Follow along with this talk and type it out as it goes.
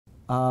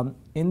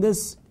In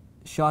this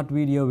short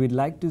video, we'd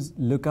like to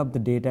look up the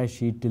data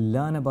sheet to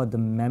learn about the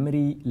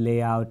memory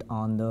layout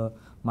on the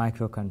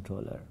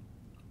microcontroller.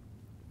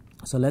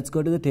 So let's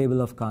go to the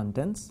table of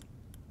contents,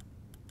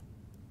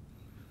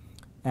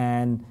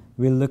 and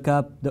we'll look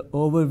up the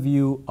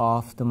overview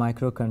of the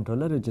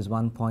microcontroller, which is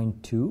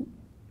 1.2.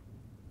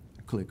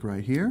 Click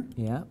right here.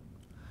 Yeah.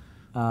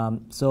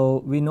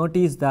 So we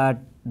notice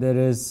that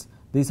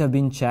these have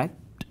been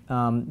checked.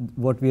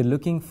 What we're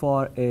looking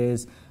for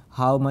is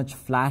how much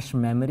flash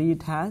memory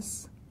it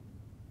has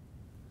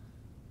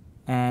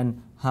and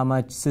how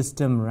much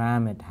system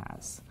RAM it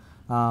has.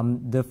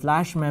 The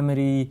flash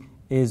memory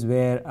is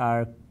where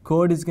our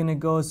code is going to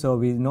go, so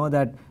we know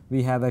that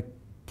we have a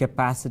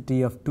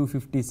capacity of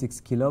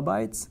 256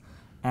 kilobytes,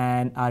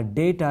 and our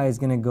data is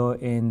going to go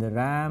in the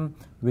RAM,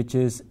 which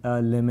is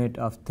a limit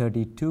of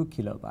 32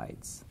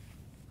 kilobytes.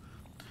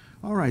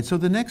 All right, so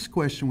the next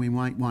question we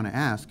might want to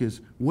ask is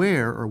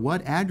where or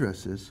what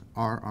addresses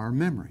are our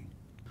memory?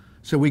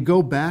 So we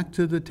go back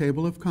to the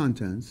table of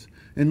contents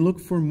and look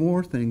for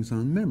more things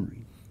on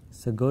memory.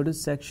 So go to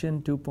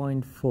section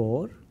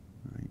 2.4.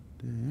 Right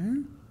there.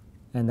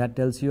 And that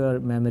tells you our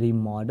memory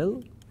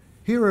model.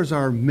 Here is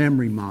our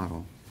memory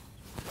model.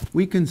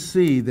 We can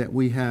see that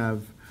we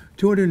have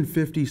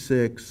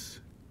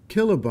 256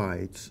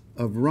 kilobytes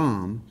of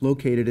ROM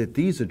located at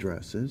these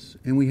addresses,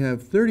 and we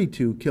have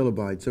 32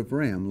 kilobytes of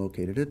RAM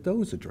located at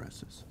those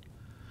addresses.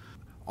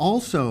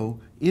 Also,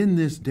 in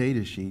this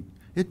data sheet,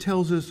 it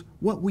tells us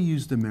what we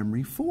use the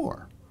memory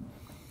for.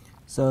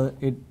 So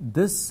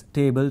this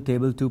table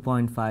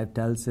 2.5,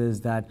 tells us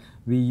that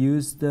we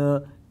use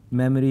the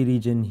memory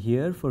region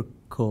here for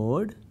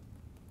code.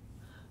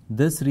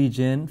 This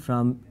region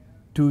from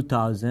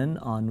 2000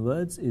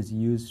 onwards is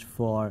used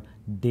for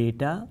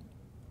data.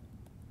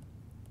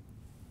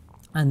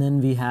 And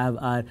then we have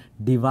our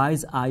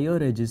device I/O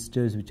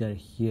registers, which are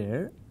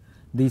here.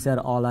 These are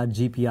all our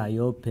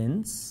GPIO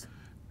pins.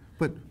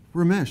 But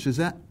Ramesh, is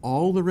that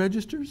all the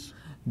registers?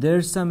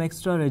 There's some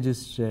extra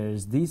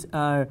registers. These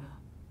are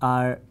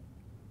our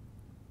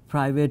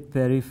private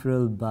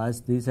peripheral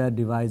bus. These are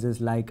devices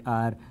like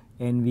our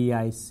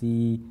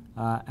NVIC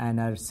and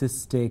our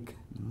SysTick.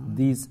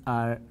 These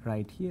are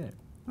right here.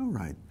 All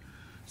right.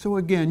 So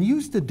again,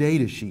 use the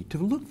data sheet to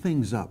look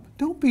things up.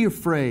 Don't be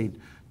afraid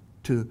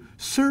to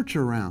search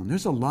around.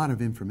 There's a lot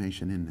of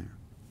information in there.